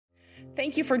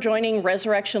Thank you for joining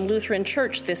Resurrection Lutheran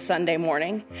Church this Sunday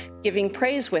morning, giving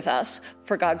praise with us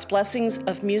for God's blessings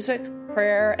of music,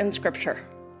 prayer, and scripture.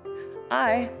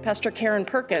 I, Pastor Karen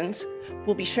Perkins,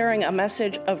 will be sharing a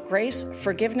message of grace,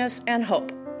 forgiveness, and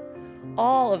hope.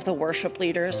 All of the worship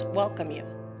leaders welcome you.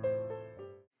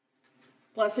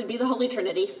 Blessed be the Holy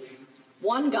Trinity,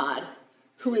 one God,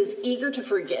 who is eager to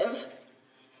forgive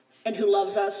and who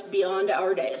loves us beyond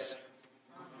our days.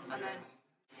 Amen.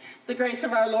 The grace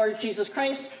of our Lord Jesus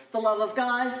Christ, the love of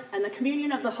God, and the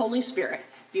communion of the Holy Spirit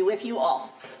be with you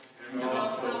all. And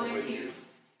also with you.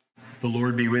 The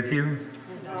Lord be with you.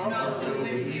 And also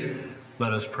with you.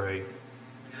 Let us pray.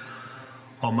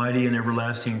 Almighty and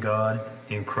everlasting God,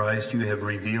 in Christ you have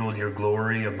revealed your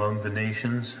glory among the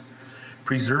nations.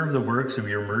 Preserve the works of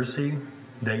your mercy,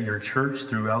 that your church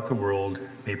throughout the world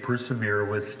may persevere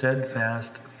with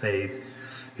steadfast faith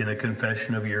in the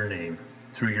confession of your name,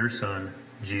 through your Son,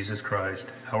 Jesus Christ,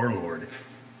 our Lord.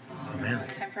 Amen.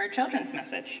 It's time for our children's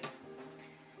message.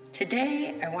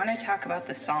 Today, I want to talk about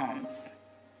the Psalms.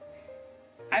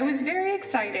 I was very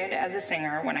excited as a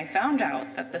singer when I found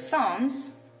out that the Psalms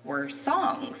were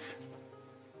songs.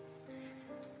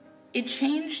 It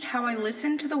changed how I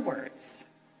listened to the words.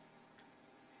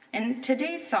 And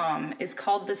today's psalm is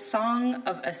called the Song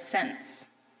of Ascents,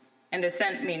 and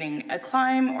ascent meaning a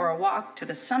climb or a walk to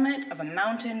the summit of a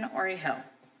mountain or a hill.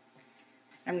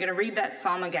 I'm going to read that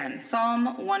psalm again. Psalm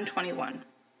 121.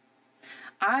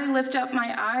 I lift up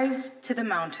my eyes to the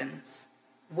mountains.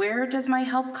 Where does my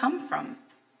help come from?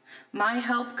 My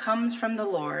help comes from the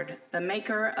Lord, the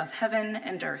maker of heaven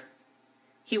and earth.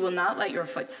 He will not let your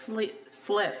foot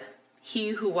slip. He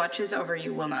who watches over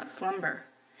you will not slumber.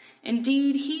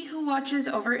 Indeed, he who watches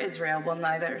over Israel will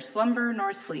neither slumber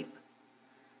nor sleep.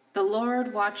 The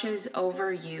Lord watches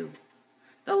over you.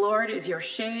 The Lord is your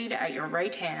shade at your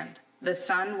right hand. The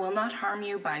sun will not harm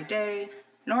you by day,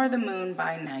 nor the moon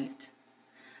by night.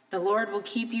 The Lord will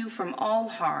keep you from all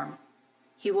harm.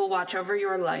 He will watch over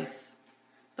your life.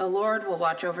 The Lord will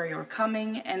watch over your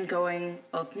coming and going,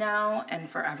 both now and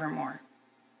forevermore.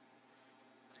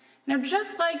 Now,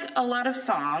 just like a lot of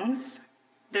songs,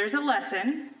 there's a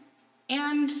lesson,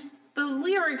 and the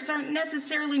lyrics aren't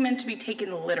necessarily meant to be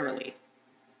taken literally.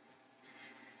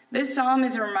 This psalm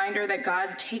is a reminder that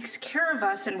God takes care of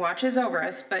us and watches over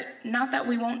us, but not that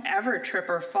we won't ever trip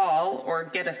or fall or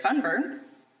get a sunburn.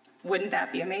 Wouldn't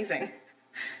that be amazing?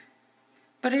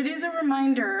 But it is a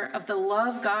reminder of the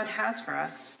love God has for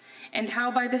us and how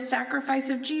by the sacrifice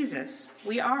of Jesus,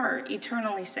 we are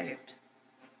eternally saved.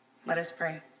 Let us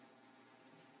pray.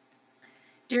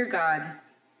 Dear God,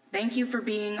 thank you for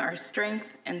being our strength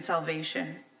and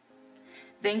salvation.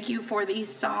 Thank you for these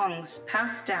songs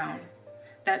passed down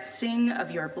that sing of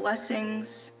your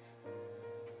blessings.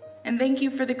 And thank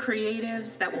you for the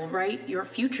creatives that will write your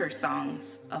future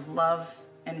songs of love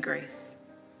and grace.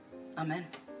 Amen.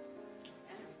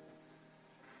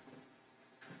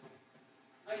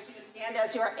 I invite you to stand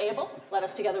as you are able. Let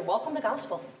us together welcome the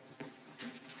gospel.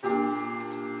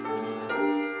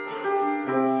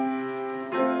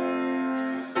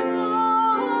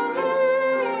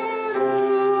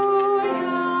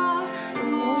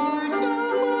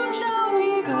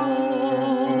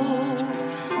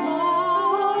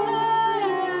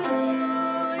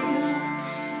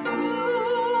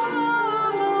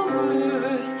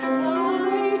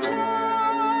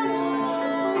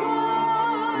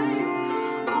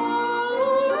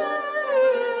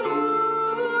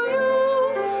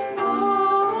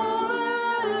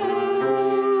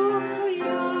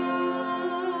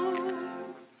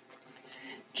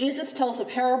 Jesus tells a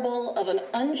parable of an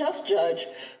unjust judge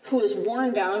who is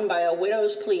worn down by a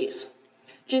widow's pleas.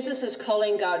 Jesus is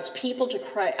calling God's people to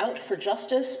cry out for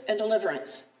justice and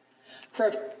deliverance.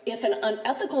 For if an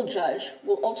unethical judge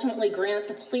will ultimately grant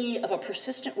the plea of a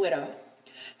persistent widow,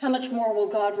 how much more will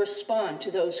God respond to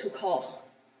those who call?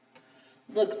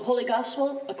 The Holy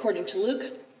Gospel, according to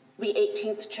Luke, the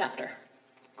 18th chapter.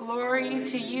 Glory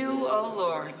to you, O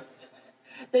Lord.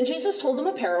 Then Jesus told them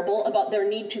a parable about their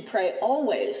need to pray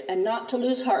always and not to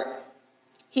lose heart.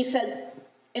 He said,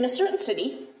 in a certain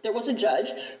city, there was a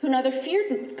judge who neither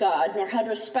feared God nor had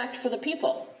respect for the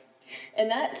people. In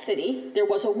that city, there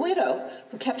was a widow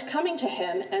who kept coming to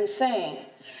him and saying,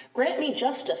 grant me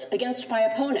justice against my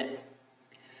opponent.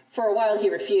 For a while he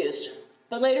refused,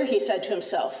 but later he said to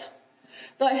himself,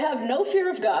 though I have no fear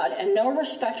of God and no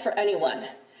respect for anyone,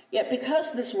 yet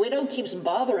because this widow keeps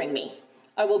bothering me,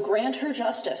 I will grant her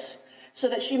justice, so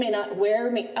that she may not wear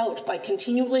me out by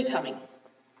continually coming.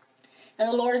 And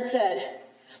the Lord said,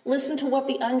 listen to what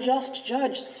the unjust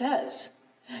judge says.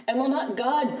 And will not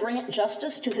God grant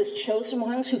justice to his chosen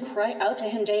ones who cry out to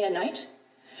him day and night?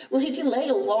 Will he delay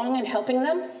long in helping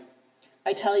them?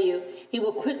 I tell you, he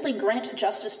will quickly grant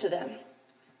justice to them.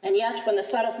 And yet, when the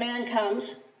Son of Man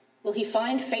comes, will he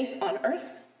find faith on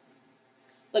earth?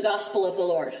 The Gospel of the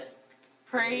Lord.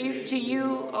 Praise to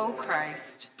you, O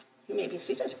Christ. You may be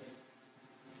seated.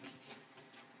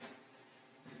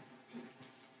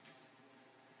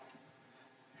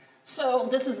 So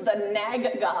this is the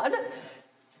nag God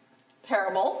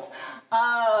parable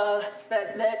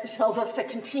that tells us to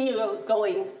continue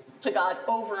going to God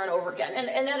over and over again.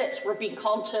 And that is, we're being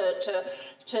called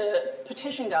to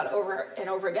petition God over and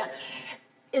over again.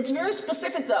 It's very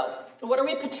specific, though. What are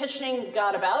we petitioning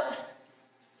God about?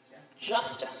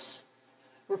 Justice.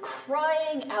 We're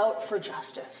crying out for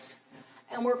justice.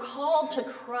 And we're called to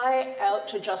cry out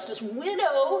to justice.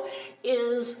 Widow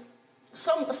is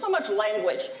so much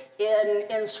language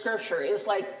in Scripture is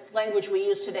like language we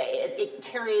use today. It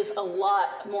carries a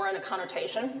lot more in a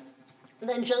connotation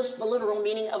than just the literal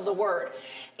meaning of the word.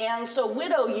 And so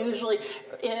widow usually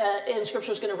in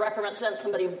Scripture is going to represent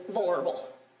somebody vulnerable.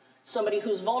 Somebody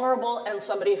who's vulnerable and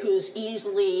somebody who's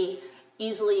easily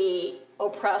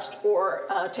oppressed or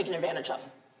taken advantage of.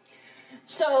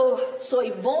 So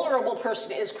a vulnerable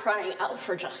person is crying out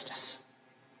for justice.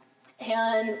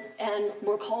 And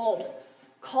we're called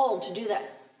to do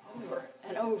that over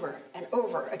and over and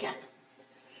over again.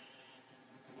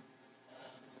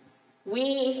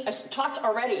 I talked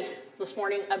already this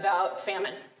morning about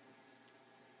famine.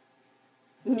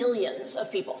 Millions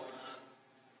of people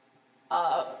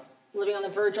living on the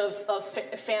verge of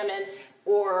famine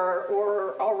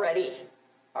or already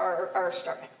are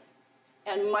starving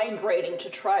and migrating to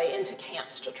try into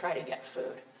camps to try to get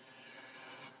food.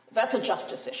 That's a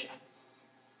justice issue.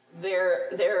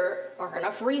 There are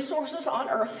enough resources on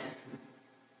earth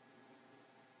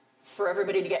for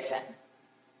everybody to get fed.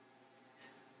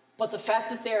 But the fact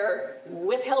that they're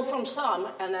withheld from some,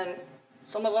 and then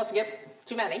some of us get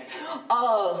too many,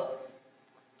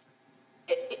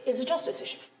 is a justice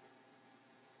issue.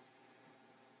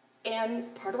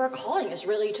 And part of our calling is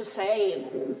really to say,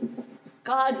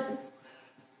 God,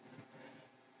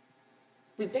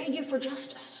 we beg you for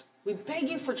justice. We beg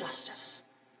you for justice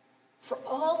for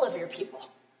all of your people.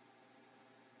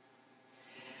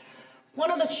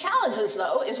 One of the challenges,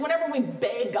 though, is whenever we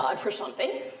beg God for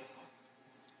something,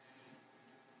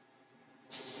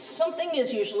 something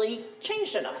is usually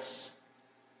changed in us.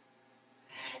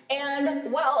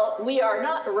 And while we are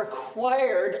not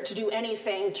required to do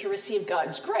anything to receive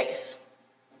God's grace,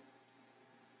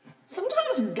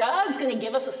 sometimes God's going to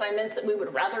give us assignments that we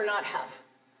would rather not have.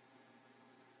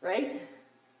 Right?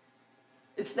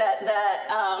 It's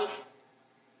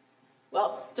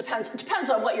depends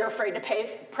on what you're afraid to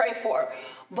pray for.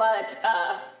 But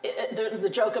the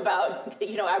joke about,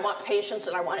 I want patience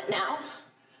and I want it now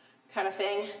kind of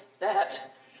thing,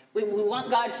 that we want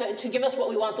God to give us what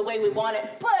we want the way we want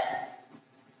it, but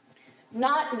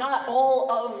not all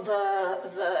of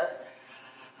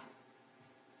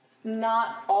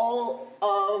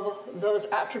those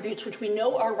attributes which we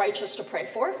know are righteous to pray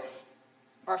for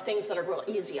are things that are real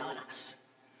easy on us.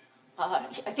 I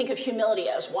think of humility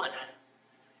as one.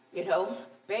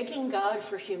 Begging God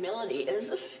for humility is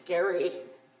a scary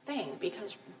thing,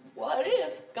 because what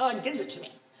if God gives it to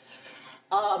me?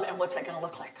 And what's that going to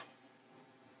look like?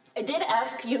 I did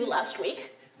ask you last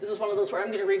week. This is one of those where I'm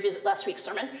going to revisit last week's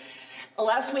sermon.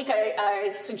 Last week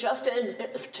I suggested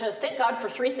to thank God for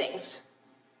 3 things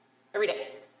every day.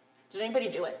 Did anybody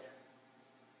do it?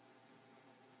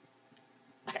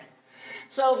 Okay.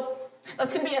 So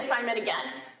that's going to be an assignment again.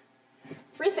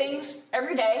 3 things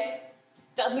every day.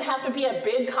 Doesn't have to be a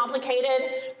big,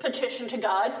 complicated petition to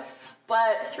God,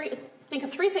 but think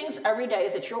of 3 things every day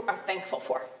that you are thankful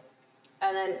for.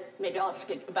 And then maybe I'll ask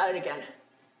about it again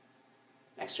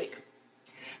next week.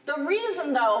 The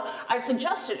reason, though, I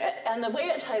suggested it, and the way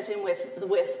it ties in with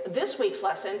this week's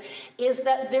lesson, is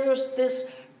that there's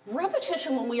this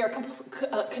repetition when we are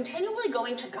continually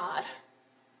going to God.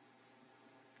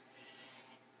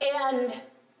 And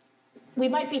we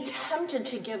might be tempted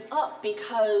to give up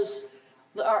because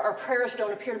our prayers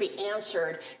don't appear to be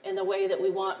answered in the way that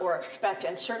we want or expect,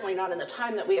 and certainly not in the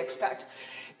time that we expect.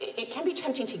 It can be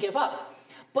tempting to give up.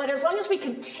 But as long as we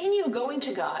continue going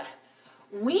to God,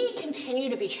 we continue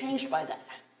to be changed by that.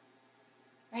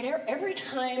 Right? Every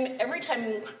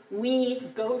time we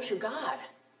go to God,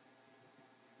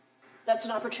 that's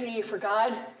an opportunity for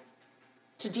God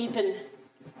to deepen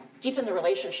the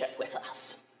relationship with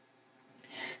us.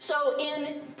 So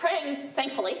in praying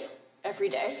thankfully every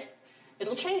day,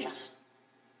 it'll change us.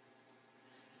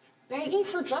 Begging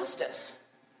for justice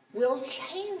will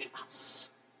change us.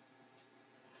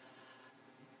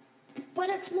 But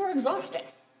it's more exhausting.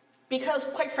 because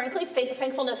quite frankly,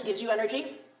 thankfulness gives you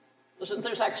energy.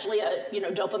 There's actually a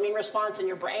dopamine response in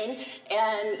your brain,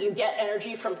 and you get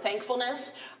energy from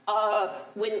thankfulness.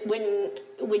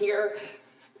 When you're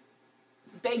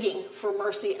begging for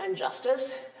mercy and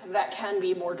justice, that can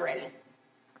be more draining.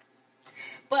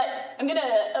 But I'm going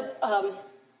to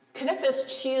connect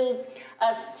this to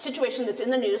a situation that's in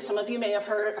the news. Some of you may have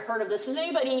heard of this. Has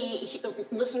anybody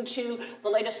listened to the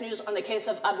latest news on the case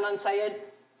of Adnan Syed?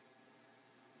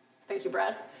 Thank you,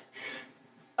 Brad.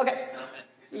 Okay.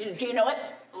 Do you know it?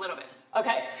 A little bit.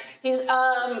 Okay. He's,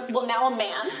 now a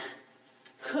man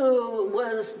who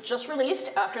was just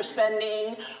released after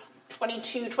spending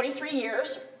 23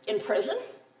 years in prison.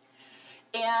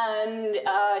 And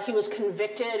he was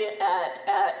convicted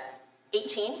at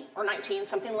 18 or 19,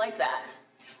 something like that,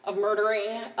 of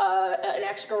murdering an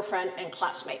ex-girlfriend and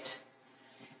classmate.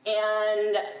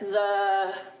 And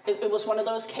it was one of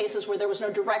those cases where there was no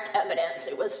direct evidence.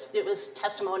 It was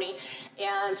testimony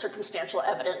and circumstantial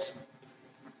evidence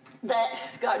that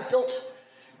got built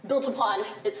upon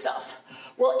itself.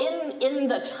 Well, in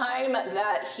the time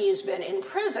that he's been in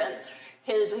prison,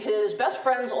 his best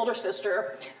friend's older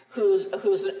sister, who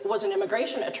was an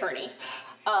immigration attorney,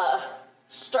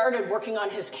 started working on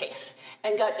his case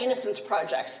and got innocence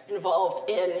projects involved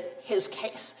in his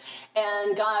case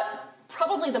and got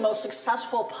probably the most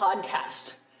successful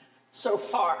podcast so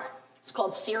far. It's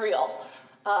called Serial,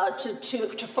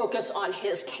 to focus on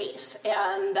his case.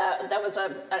 And that was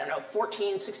a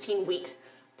 14, 16-week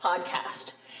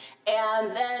podcast.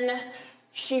 And then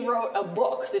she wrote a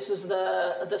book. This is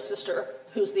the sister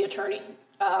who's the attorney,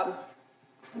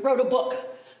 wrote a book,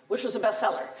 which was a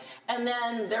bestseller. And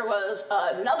then there was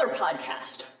another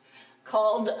podcast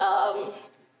called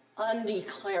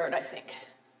Undeclared, I think.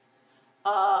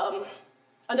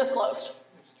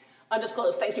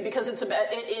 Undisclosed, thank you, because it's about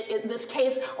this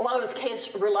case. A lot of this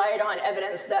case relied on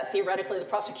evidence that theoretically the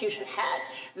prosecution had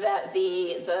that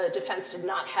the defense did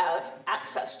not have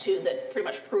access to, that pretty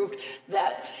much proved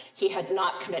that he had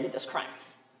not committed this crime.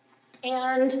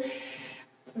 And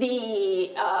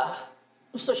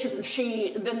so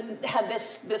she then had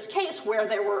this case where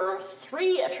there were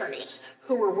 3 attorneys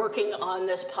who were working on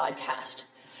this podcast.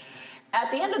 At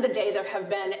the end of the day, there have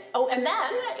been, and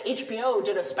then HBO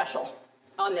did a special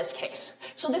on this case.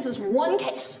 So this is one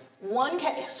case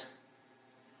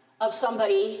of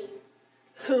somebody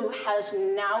who has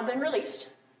now been released.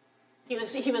 He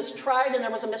was tried, and there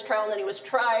was a mistrial, and then he was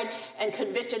tried and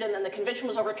convicted, and then the conviction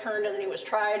was overturned, and then he was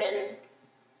tried, it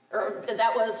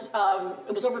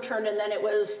was overturned, and then it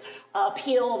was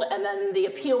appealed, and then the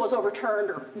appeal was overturned,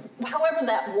 or however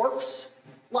that works.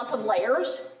 Lots of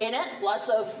layers in it, lots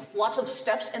of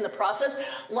steps in the process,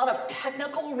 a lot of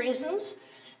technical reasons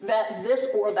that this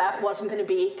or that wasn't going to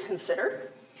be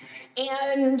considered.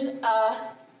 And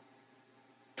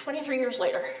 23 years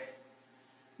later,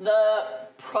 the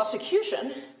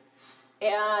prosecution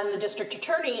and the district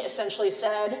attorney essentially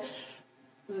said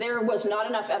there was not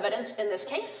enough evidence in this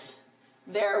case.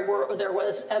 There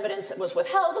was evidence that was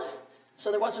withheld, so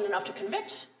there wasn't enough to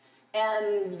convict.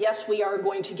 And yes, we are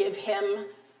going to give him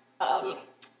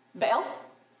bail,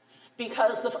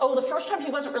 because the first time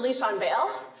he wasn't released on bail,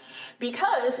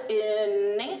 because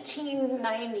in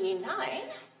 1999,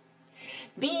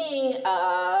 being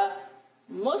a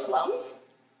Muslim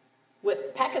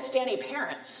with Pakistani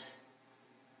parents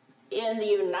in the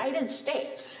United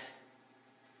States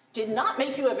did not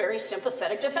make you a very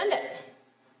sympathetic defendant.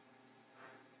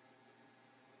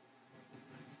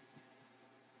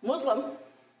 Muslim,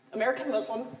 American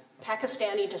Muslim,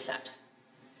 Pakistani descent.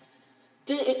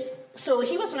 So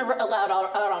he wasn't allowed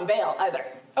out on bail either.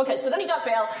 Okay, so then he got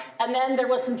bail, and then there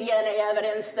was some DNA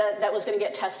evidence that was going to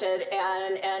get tested,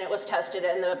 and it was tested,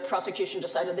 and the prosecution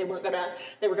decided they were going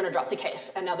to drop the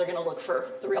case, and now they're going to look for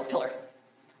the real killer.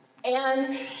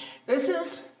 And this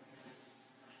is,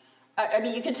 I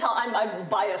mean, you can tell I'm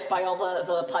biased by all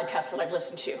the podcasts that I've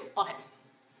listened to on him.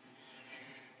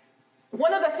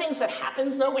 One of the things that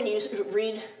happens, though, when you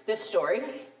read this story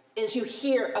is you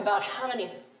hear about how many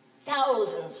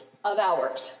thousands of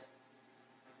hours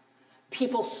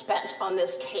people spent on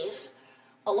this case.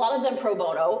 A lot of them pro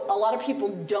bono. A lot of people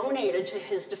donated to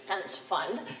his defense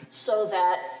fund so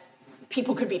that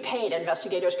people could be paid,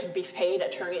 investigators could be paid,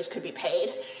 attorneys could be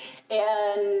paid.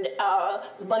 And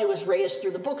money was raised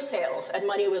through the book sales, and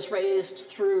money was raised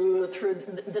through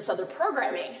this other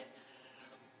programming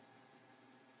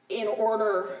in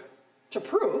order to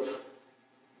prove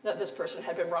that this person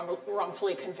had been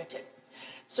wrongfully convicted.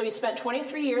 So he spent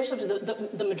 23 years of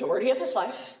the majority of his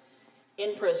life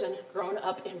in prison, grown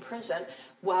up in prison,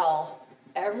 while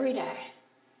every day,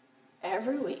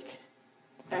 every week,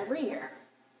 every year,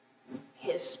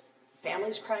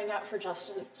 family's crying out for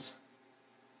justice.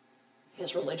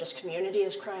 His religious community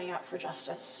is crying out for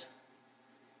justice.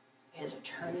 His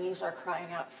attorneys are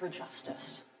crying out for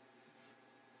justice.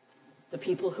 The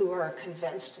people who are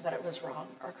convinced that it was wrong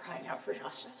are crying out for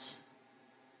justice.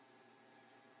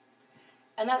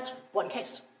 And that's one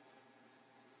case.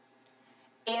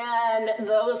 And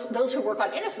those who work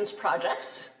on innocence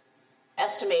projects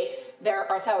estimate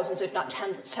there are thousands, if not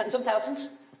tens of thousands,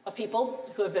 of people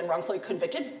who have been wrongfully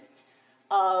convicted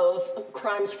of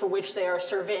crimes for which they are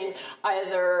serving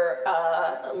either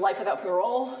life without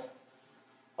parole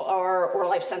or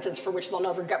life sentence for which they'll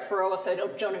never get parole if they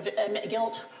don't admit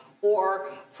guilt,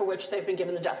 or for which they've been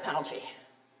given the death penalty.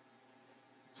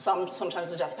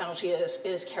 Sometimes the death penalty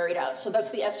is carried out. So that's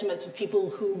the estimates of people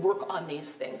who work on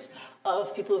these things,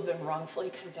 of people who've been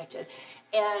wrongfully convicted.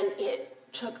 And it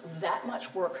took that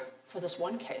much work for this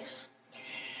one case.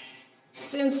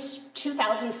 Since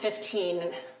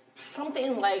 2015,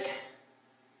 something like,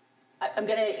 I'm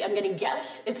gonna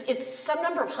guess, it's some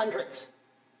number of hundreds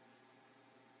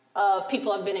of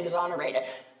people have been exonerated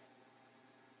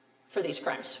for these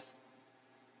crimes.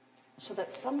 So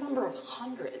that's some number of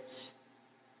hundreds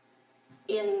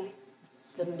in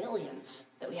the millions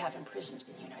that we have imprisoned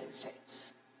in the United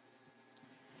States.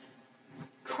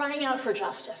 Crying out for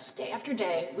justice day after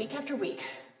day, week after week,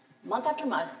 month after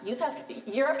month,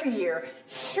 year after year,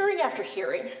 hearing after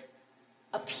hearing,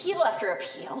 appeal after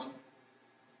appeal,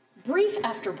 brief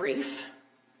after brief,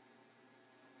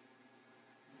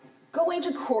 going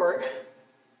to court,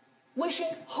 wishing,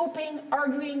 hoping,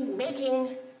 arguing,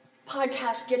 making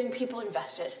podcasts, getting people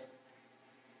invested.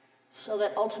 So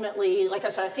that ultimately, like I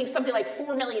said, I think something like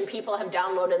 4 million people have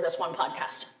downloaded this one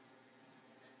podcast,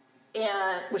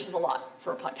 which is a lot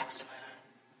for a podcast.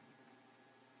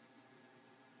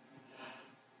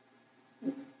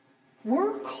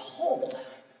 We're called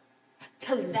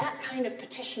to that kind of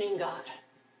petitioning God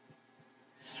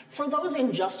for those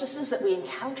injustices that we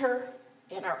encounter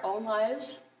in our own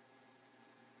lives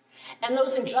and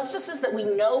those injustices that we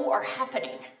know are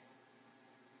happening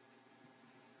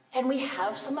and we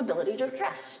have some ability to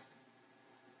address.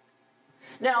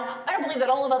 Now, I don't believe that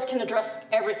all of us can address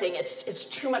everything. It's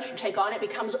too much to take on. It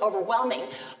becomes overwhelming.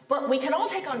 But we can all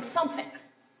take on something.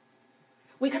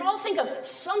 We can all think of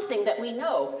something that we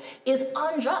know is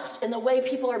unjust in the way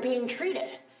people are being treated.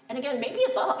 And again, maybe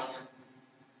it's us.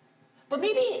 But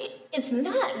maybe it's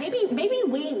not. Maybe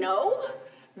we know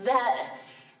that,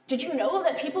 did you know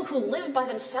that people who live by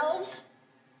themselves,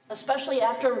 especially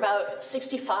after about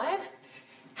 65,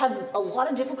 have a lot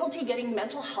of difficulty getting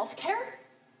mental health care?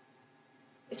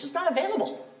 It's just not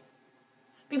available.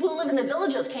 People who live in the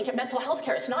villages can't get mental health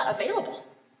care. It's not available.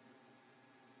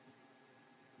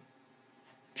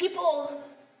 People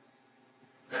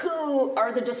who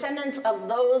are the descendants of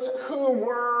those who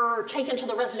were taken to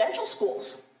the residential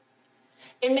schools,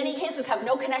 in many cases have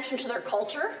no connection to their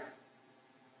culture,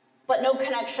 but no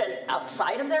connection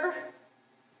outside of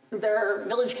their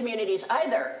village communities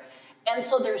either. And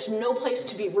so there's no place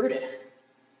to be rooted.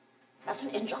 That's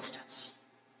an injustice.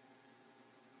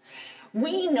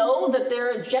 We know that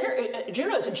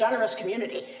Juneau is a generous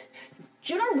community.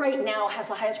 Juneau right now has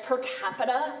the highest per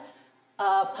capita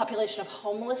population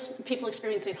of people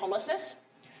experiencing homelessness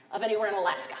of anywhere in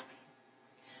Alaska.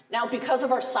 Now, because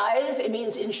of our size, it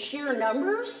means in sheer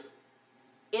numbers,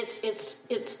 it's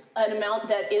an amount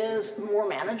that is more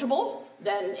manageable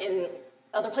than in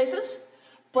other places,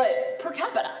 but per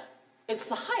capita, it's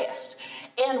the highest.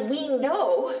 And we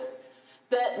know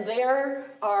that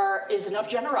there is enough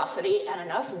generosity and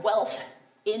enough wealth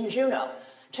in Juneau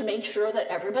to make sure that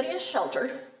everybody is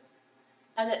sheltered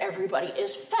and that everybody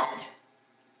is fed.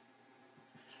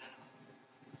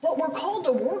 But we're called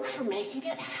to work for making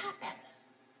it happen.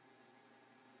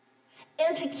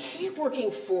 And to keep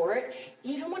working for it,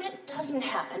 even when it doesn't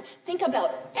happen. Think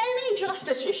about any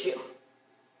justice issue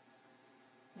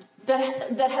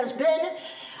that has been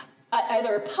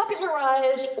either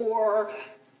popularized or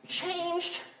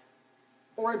changed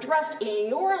or addressed in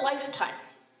your lifetime.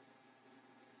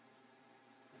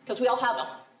 Because we all have them.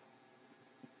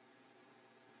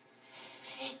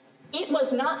 It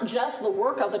was not just the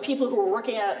work of the people who were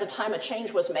working at the time a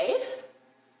change was made,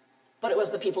 but it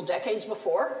was the people decades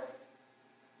before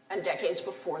and decades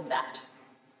before that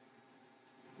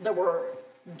were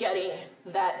getting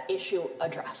that issue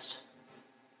addressed.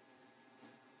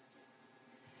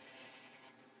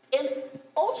 And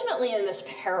ultimately in this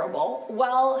parable,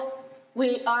 while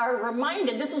we are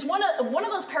reminded, this is one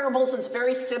of those parables that's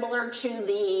very similar to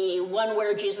the one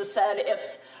where Jesus said,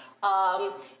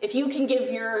 if you can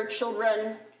give your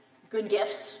children good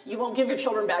gifts. You won't give your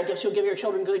children bad gifts, you'll give your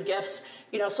children good gifts.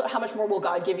 So how much more will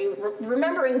God give you?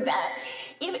 Remembering that,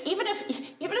 even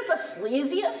if the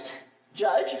sleaziest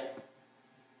judge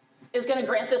is going to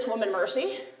grant this woman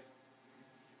mercy,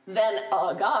 then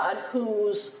a God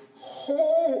whose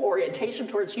whole orientation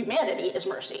towards humanity is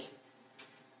mercy.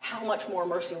 How much more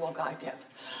mercy will God give?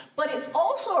 But it's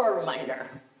also a reminder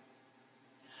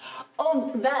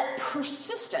of that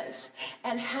persistence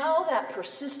and how that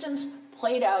persistence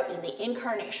played out in the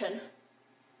incarnation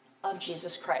of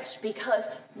Jesus Christ. Because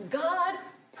God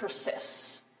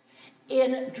persists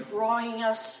in drawing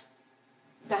us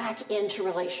back into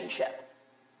relationship.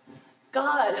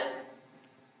 God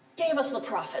gave us the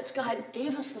prophets. God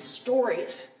gave us the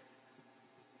stories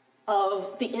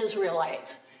of the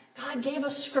Israelites. God gave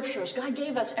us scriptures. God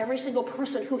gave us every single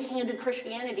person who handed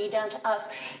Christianity down to us.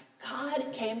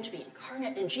 God came to be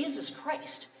incarnate in Jesus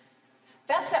Christ.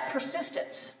 That's that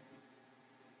persistence.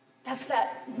 That's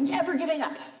that never giving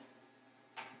up.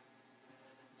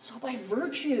 So by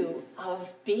virtue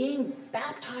of being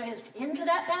baptized into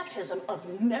that baptism of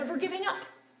never giving up,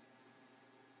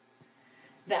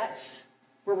 that's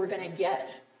where we're going to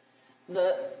get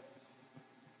the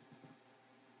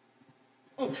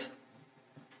oomph.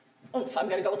 Oomph. I'm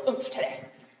going to go with oomph today.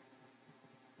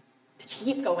 To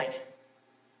keep going.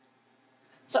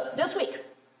 So this week,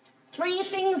 3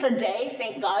 things a day,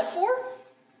 thank God for.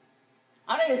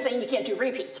 I'm not even saying you can't do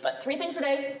repeats, but 3 things a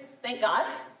day, thank God.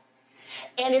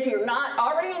 And if you're not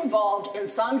already involved in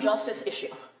some justice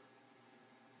issue,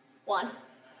 1,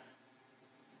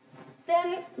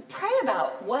 then pray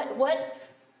about what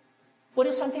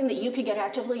is something that you could get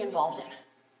actively involved in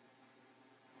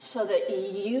so that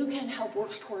you can help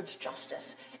work towards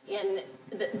justice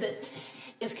that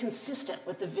is consistent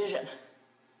with the vision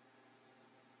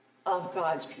of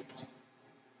God's people.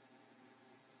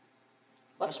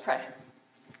 Let us pray.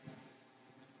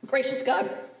 Gracious God,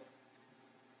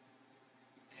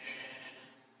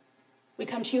 we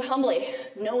come to you humbly,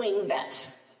 knowing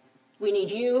that we need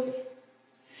you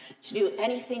to do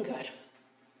anything good.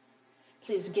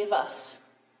 Please give us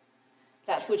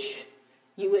that which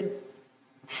you would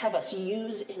have us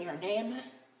use in your name,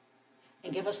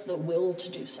 and give us the will to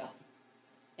do so.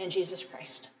 In Jesus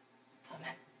Christ,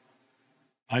 amen.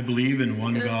 I believe in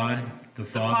one God, the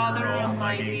Father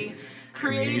Almighty,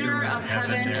 creator of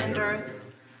heaven and earth.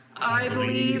 I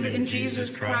believe in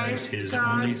Jesus Christ, his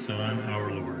God, only Son,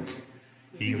 our Lord.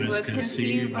 He who was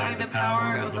conceived by the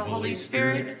power of the Holy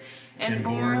Spirit and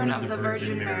born of the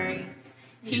Virgin Mary.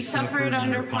 He suffered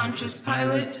under Pontius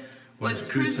Pilate, was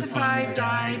crucified,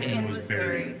 died, and was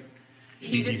buried.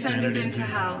 He descended into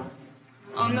hell.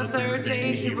 On the 3rd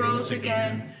day he rose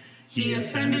again. He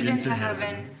ascended into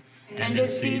heaven and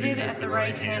is seated at the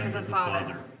right hand of the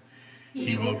Father.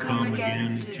 He will come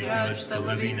again to judge the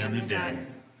living and the dead.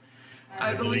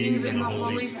 I believe in the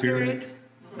Holy Spirit,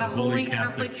 the Holy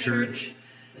Catholic Church,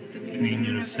 the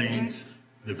communion of saints,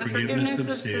 the forgiveness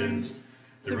of sins,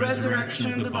 the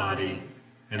resurrection of the body,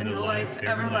 and the life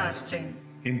everlasting.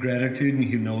 In gratitude and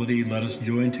humility, let us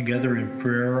join together in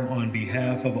prayer on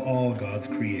behalf of all God's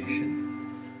creation.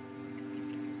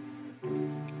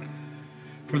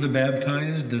 For the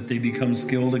baptized, that they become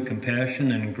skilled in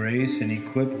compassion and grace and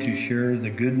equipped to share the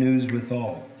good news with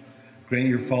all. Grant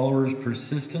your followers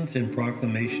persistence in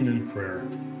proclamation and prayer.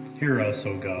 Hear us,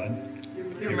 O God.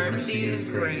 Your mercy is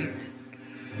great.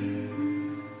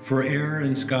 For air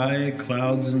and sky,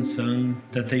 clouds and sun,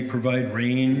 that they provide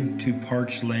rain to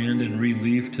parched land and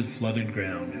relief to flooded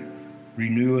ground.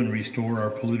 Renew and restore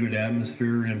our polluted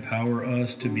atmosphere and empower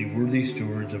us to be worthy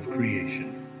stewards of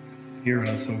creation. Hear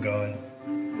us, O God.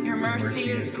 Your mercy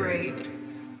is great.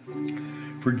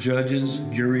 For judges,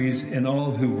 juries, and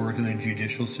all who work in the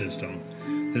judicial system,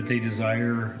 that they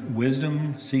desire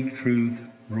wisdom, seek truth,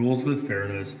 rules with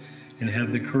fairness, and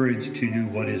have the courage to do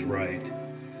what is right.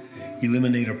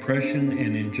 Eliminate oppression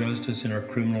and injustice in our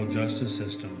criminal justice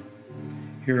system.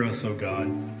 Hear us, O God.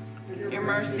 Your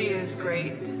mercy is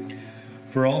great.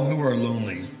 For all who are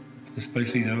lonely,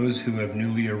 especially those who have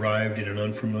newly arrived in an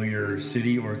unfamiliar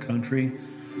city or country,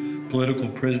 political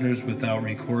prisoners without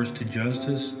recourse to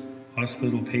justice,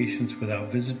 hospital patients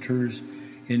without visitors,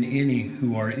 and any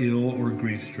who are ill or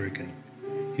grief-stricken.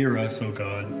 Hear us, O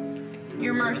God.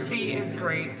 Your mercy is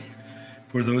great.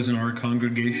 For those in our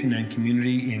congregation and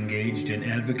community engaged in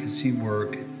advocacy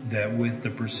work, that with the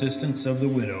persistence of the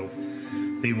widow,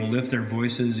 they will lift their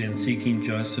voices in seeking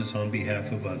justice on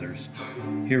behalf of others.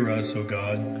 Hear us, O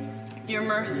God. Your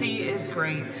mercy is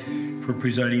great. For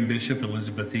presiding Bishop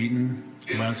Elizabeth Eaton,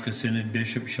 Alaska Synod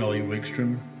Bishop Shelley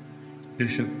Wickstrom,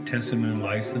 Bishop Tessamon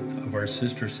Lyseth of our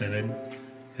sister synod,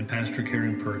 and Pastor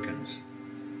Karen Perkins.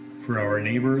 for our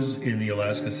neighbors in the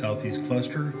Alaska Southeast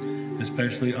Cluster,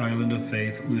 especially Island of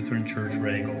Faith Lutheran Church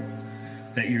Wrangell,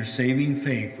 that your saving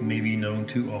faith may be known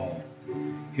to all.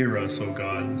 Hear us, O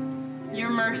God. Your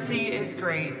mercy is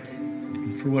great.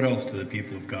 And for what else do the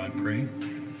people of God pray?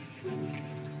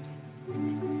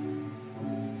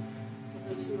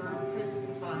 Those who are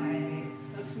imprisoned by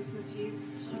substance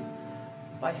misuse,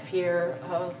 by fear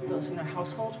of those in their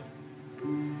household,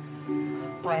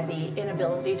 by the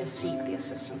inability to seek the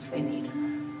assistance they need.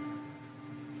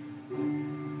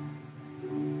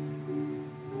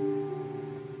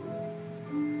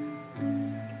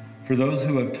 For those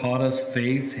who have taught us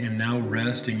faith and now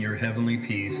rest in your heavenly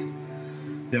peace,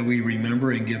 that we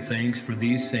remember and give thanks for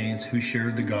these saints who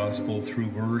shared the gospel through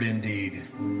word and deed.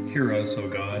 Hear us, O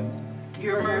God.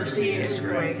 Your mercy is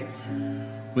great.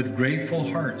 With grateful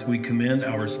hearts, we commend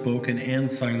our spoken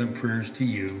and silent prayers to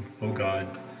you, O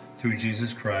God, through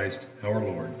Jesus Christ, our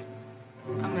Lord.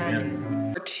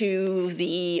 Amen. To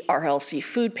the RLC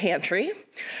Food Pantry,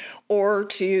 or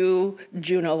to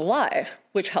Juneau Live,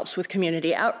 which helps with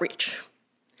community outreach.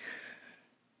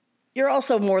 You're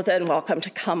also more than welcome to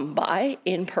come by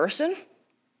in person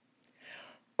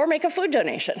or make a food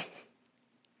donation.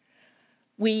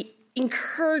 We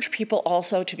encourage people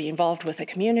also to be involved with the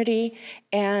community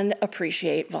and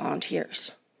appreciate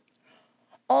volunteers.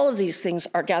 All of these things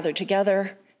are gathered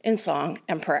together in song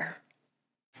and prayer.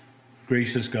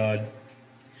 Gracious God,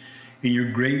 in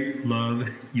your great love,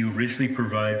 you richly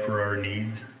provide for our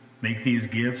needs. Make these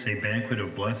gifts a banquet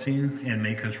of blessing and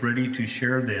make us ready to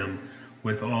share them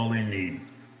with all in need.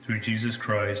 Through Jesus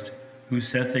Christ, who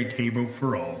sets a table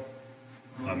for all.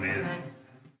 Amen. Amen.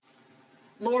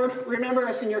 Lord, remember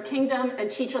us in your kingdom and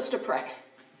teach us to pray.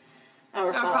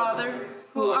 Our Father,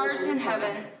 who art in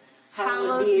heaven,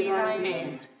 hallowed be thy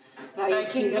name. Thy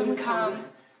kingdom come,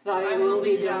 thy will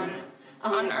be done,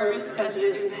 on earth as it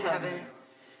is in heaven.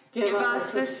 Give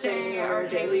us this day our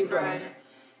daily bread,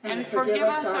 and forgive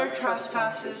us our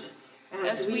trespasses,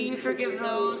 as we forgive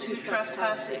those who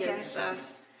trespass against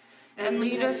us. And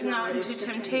lead us not into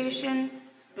temptation,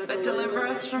 but deliver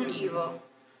us from evil.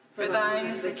 For thine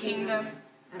is the kingdom,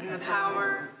 and the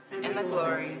power, and the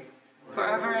glory,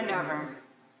 forever and ever.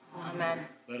 Amen.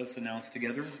 Let us announce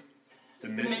together The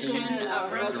mission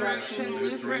of Resurrection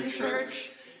Lutheran Church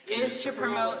is to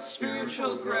promote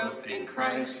spiritual growth in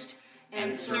Christ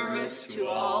and service to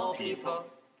all people.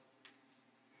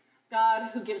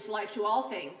 God, who gives life to all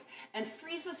things and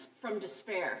frees us from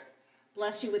despair,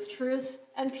 bless you with truth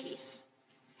and peace.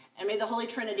 And may the Holy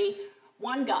Trinity,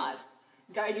 one God,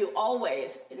 guide you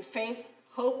always in faith,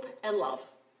 hope, and love.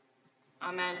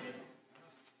 Amen.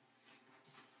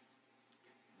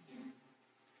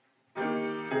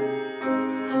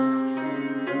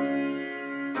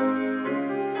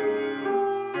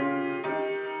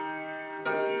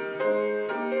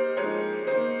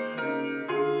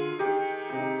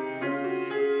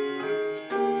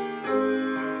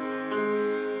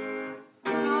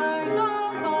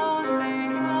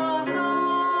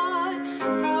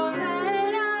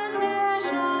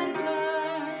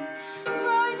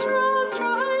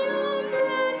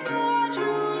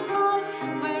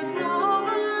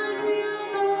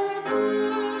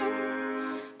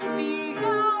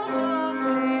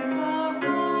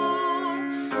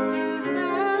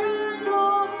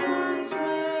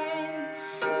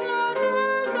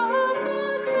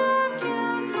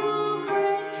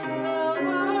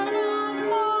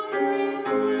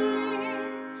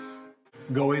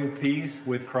 Go in peace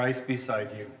with Christ beside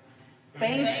you.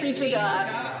 Thanks be to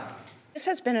God. This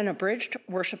has been an abridged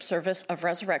worship service of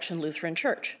Resurrection Lutheran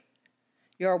Church.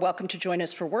 You are welcome to join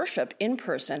us for worship in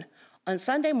person on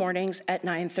Sunday mornings at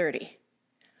 9:30.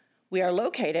 We are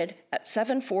located at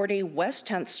 740 West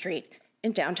 10th Street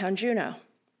in downtown Juneau.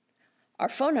 Our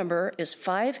phone number is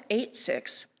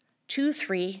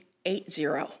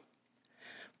 586-2380.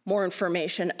 More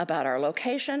information about our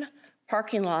location,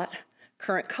 parking lot,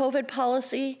 current COVID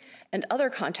policy, and other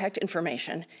contact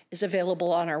information is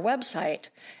available on our website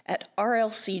at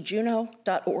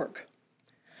rlcjuneau.org.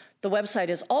 The website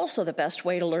is also the best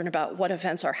way to learn about what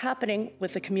events are happening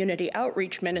with the community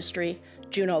outreach ministry,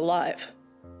 Juneau Live.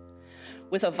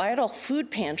 With a vital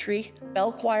food pantry,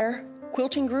 bell choir,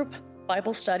 quilting group,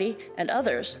 Bible study, and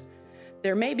others,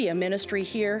 there may be a ministry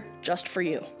here just for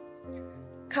you.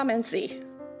 Come and see.